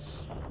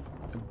weapon's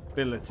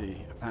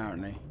ability,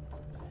 apparently.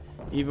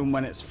 Even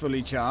when it's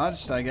fully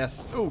charged, I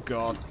guess... Oh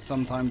god,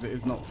 sometimes it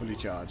is not fully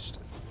charged.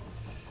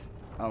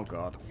 Oh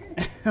god.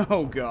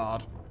 Oh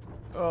god.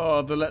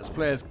 Oh, the Let's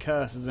Player's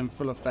curse is in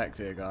full effect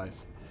here,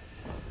 guys.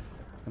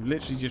 I've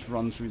literally just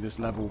run through this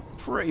level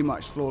pretty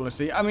much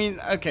flawlessly. I mean,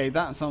 okay,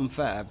 that's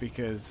unfair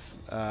because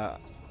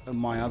in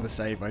my other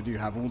save I do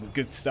have all the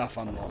good stuff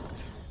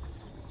unlocked.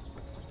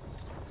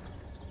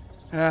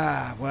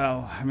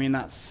 Well, I mean,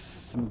 that's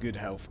some good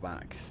health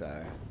back,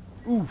 so...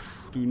 Oof,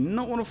 do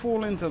not want to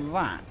fall into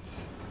that.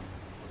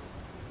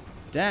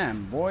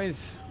 Damn,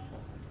 boys.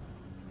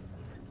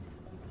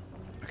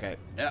 Okay,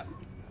 yeah.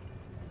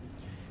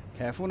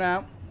 Careful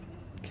now.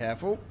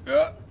 Careful.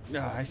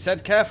 I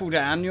said careful,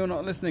 Dan. You're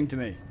not listening to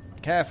me.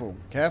 Careful.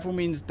 Careful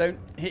means don't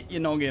hit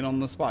your noggin on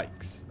the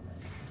spikes.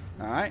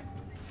 Alright?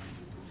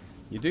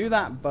 You do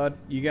that, bud,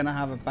 you're going to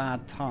have a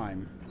bad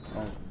time.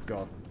 Oh,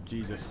 God.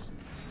 Jesus.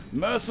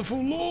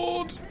 Merciful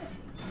Lord!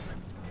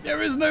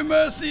 There is no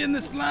mercy in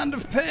this land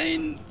of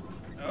pain.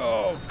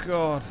 Oh,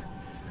 God.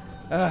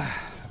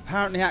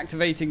 Apparently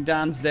activating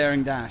Dan's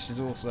Daring Dash is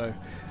also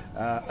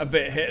a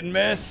bit hit and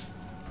miss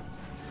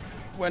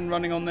when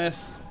running on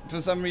this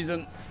for some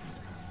reason.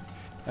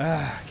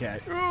 Okay.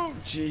 Oh,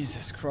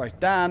 Jesus Christ.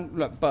 Dan,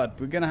 look, bud,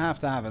 we're going to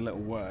have a little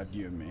word,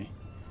 you and me.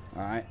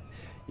 Alright?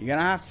 You're going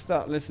to have to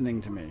start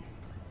listening to me.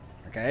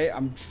 Okay?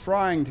 I'm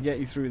trying to get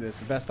you through this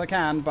the best I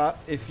can, but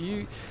if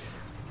you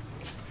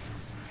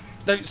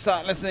don't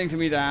start listening to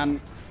me, Dan,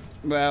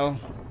 well,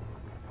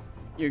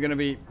 you're going to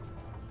be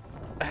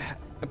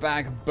a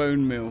bag of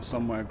bone meal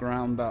somewhere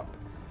ground up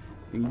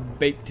and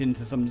baked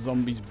into some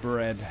zombie's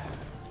bread.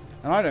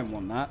 And I don't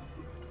want that.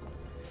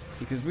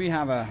 Because we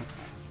have a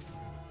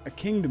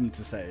kingdom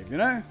to save, you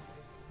know?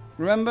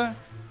 Remember?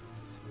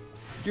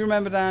 Do you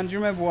remember, Dan? Do you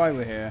remember why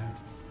we're here?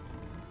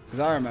 Because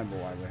I remember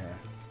why we're here.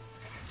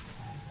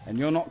 And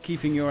you're not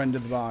keeping your end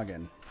of the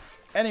bargain.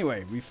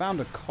 Anyway, we found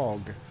a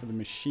cog for the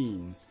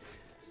machine.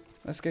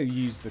 Let's go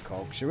use the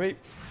cog, shall we?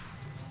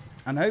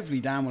 And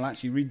hopefully Dan will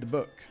actually read the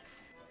book.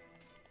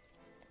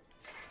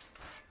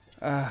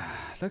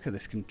 Look at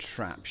this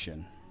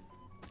contraption.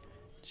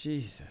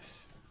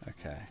 Jesus.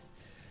 Okay.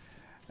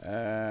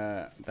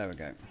 There we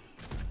go.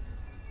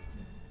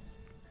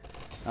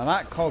 Now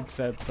that cog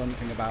said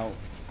something about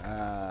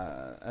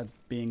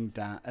being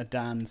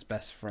Dan's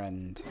best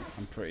friend,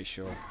 I'm pretty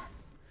sure.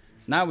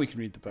 Now we can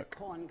read the book.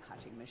 Corn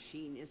cutting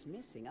machine is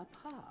missing a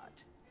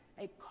part.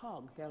 A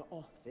cog fell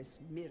off this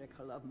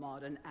miracle of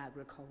modern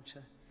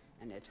agriculture,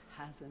 and it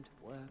hasn't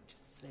worked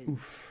since.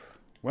 Oof.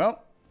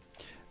 Well,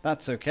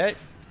 that's okay,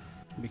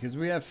 because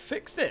we have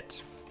fixed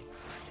it.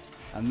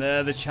 And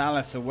there the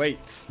chalice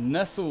awaits,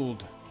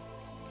 nestled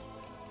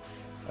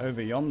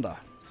over yonder.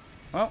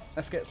 Well,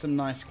 let's get some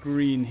nice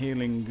green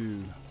healing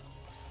goo.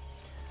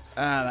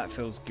 Ah, that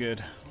feels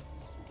good.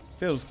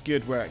 Feels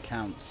good where it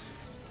counts.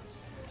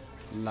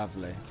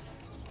 Lovely.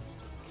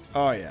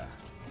 Oh yeah,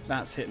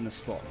 that's hitting the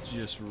spot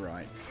just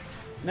right.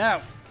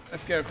 Now,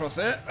 let's go across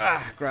it.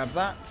 Grab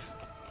that.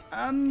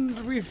 And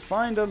we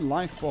find a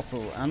life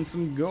bottle and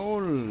some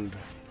gold.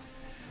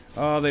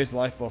 Oh, those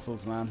life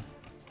bottles, man.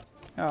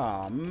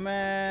 Oh,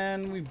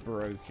 man, we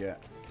broke it.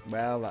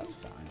 Well, that's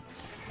fine.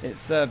 It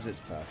serves its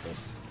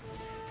purpose.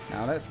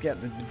 Now, let's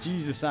get the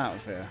Jesus out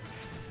of here.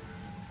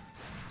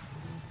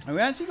 And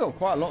we actually got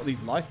quite a lot of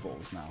these life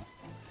balls now.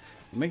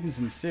 We're making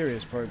some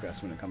serious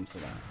progress when it comes to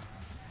that.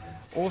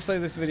 Also,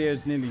 this video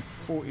is nearly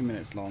 40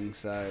 minutes long,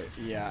 so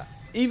yeah.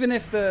 Even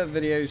if the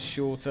video is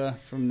shorter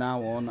from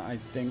now on, I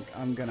think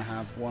I'm going to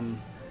have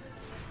one...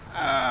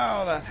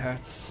 Oh, that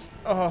hurts.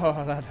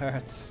 Oh, that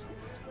hurts.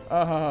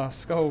 Oh,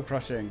 skull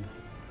crushing.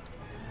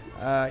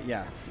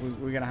 Yeah,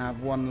 we're going to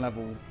have one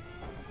level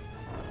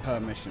per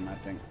mission, I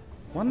think.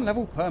 One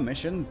level per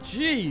mission?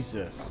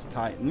 Jesus,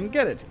 Titan,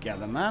 get it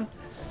together, man.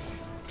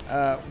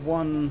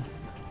 One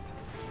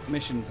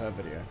mission per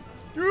video.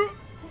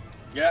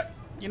 Yeah,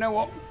 you know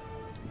what?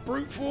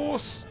 Brute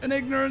force and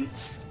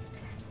ignorance.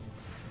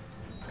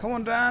 Come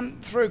on, Dan.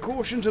 Throw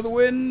caution to the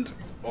wind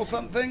or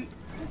something.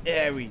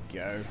 There we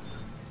go.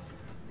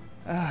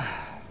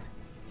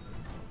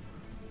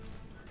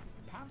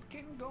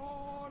 Pumpkin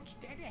Gorge,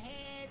 dead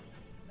ahead.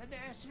 The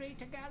nursery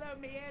to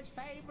Galomir's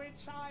favorite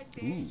side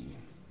dish.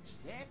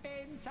 Step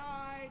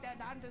inside and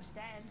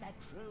understand the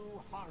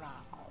true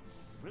horror of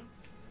fruit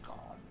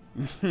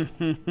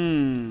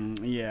gone.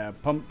 Yeah,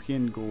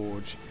 Pumpkin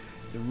Gorge.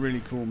 It's a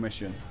really cool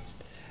mission.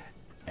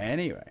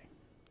 Anyway,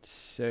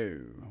 so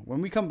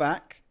when we come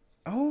back,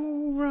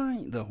 oh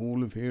right, the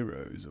Hall of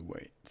Heroes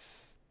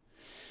awaits.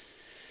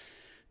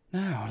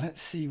 Now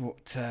let's see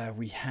what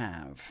we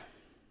have.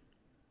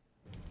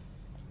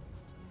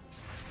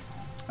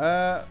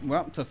 We're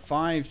up to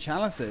 5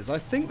 chalices. I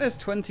think there's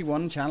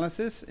 21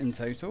 chalices in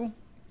total.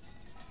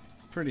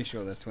 Pretty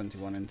sure there's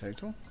 21 in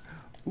total.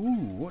 Ooh,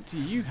 what do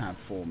you have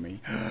for me?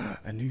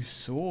 A new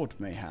sword,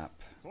 mayhap.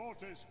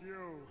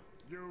 Fortescue,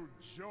 you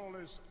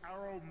jawless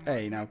arrow.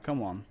 Hey, now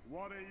come on.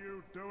 What are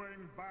you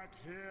doing back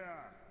here?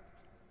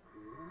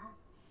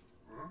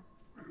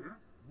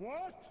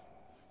 What?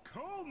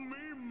 Call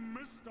me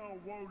Mr.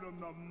 Woden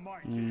the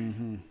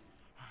Mighty.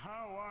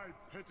 How I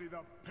pity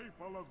the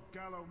people of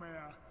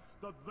Galomir,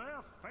 that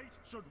their fate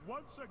should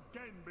once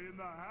again be in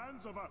the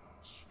hands of a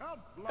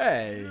chump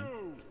like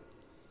you.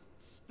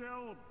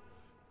 Still,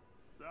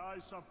 I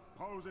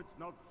suppose it's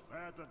not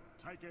fair to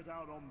take it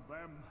out on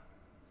them.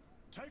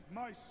 Take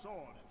my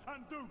sword,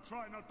 and do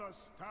try not to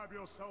stab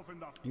yourself in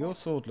the foot. Your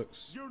sword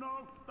looks... You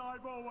know,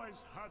 I've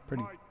always had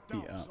pretty my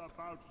beat doubts up.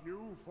 about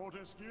you,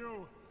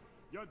 Fortescue.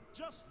 You're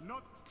just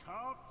not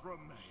carved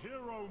from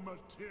hero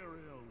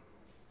material.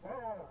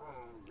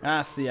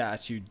 That's the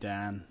attitude,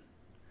 Dan.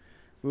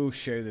 We'll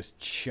show this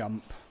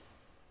chump.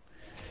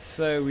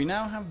 So we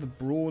now have the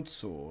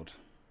broadsword.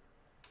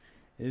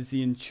 It is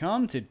the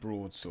enchanted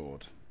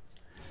broadsword.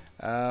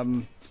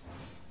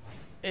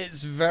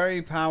 It's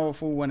very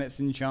powerful when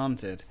it's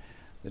enchanted.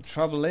 The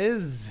trouble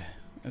is,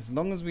 as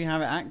long as we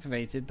have it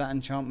activated, that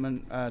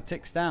enchantment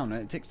ticks down,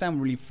 and it ticks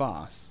down really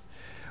fast.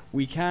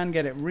 We can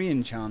get it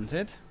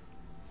re-enchanted,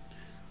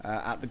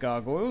 at the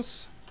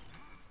gargoyles.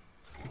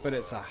 But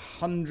it's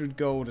 100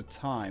 gold a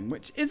time,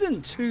 which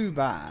isn't too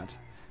bad.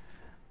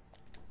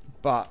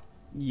 But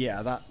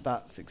yeah,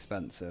 that's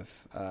expensive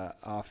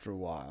after a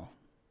while.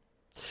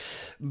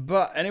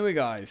 But anyway,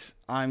 guys,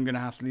 I'm going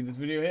to have to leave this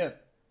video here.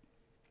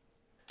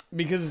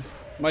 Because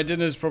my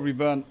dinner's probably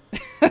burnt.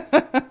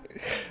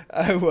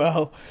 Oh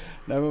well,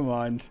 never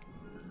mind.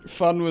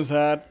 Fun was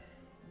had.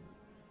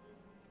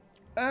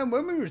 And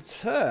when we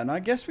return, I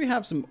guess we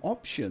have some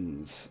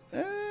options.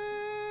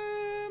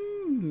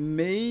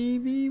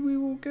 Maybe we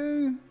will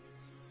go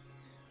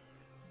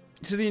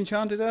to the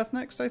Enchanted Earth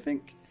next, I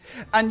think.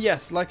 And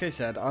yes, like I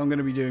said, I'm going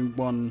to be doing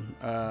one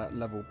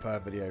level per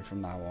video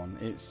from now on.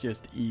 It's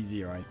just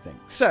easier, I think.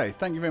 So,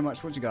 thank you very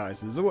much for watching,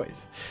 guys. And as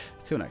always,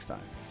 till next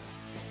time.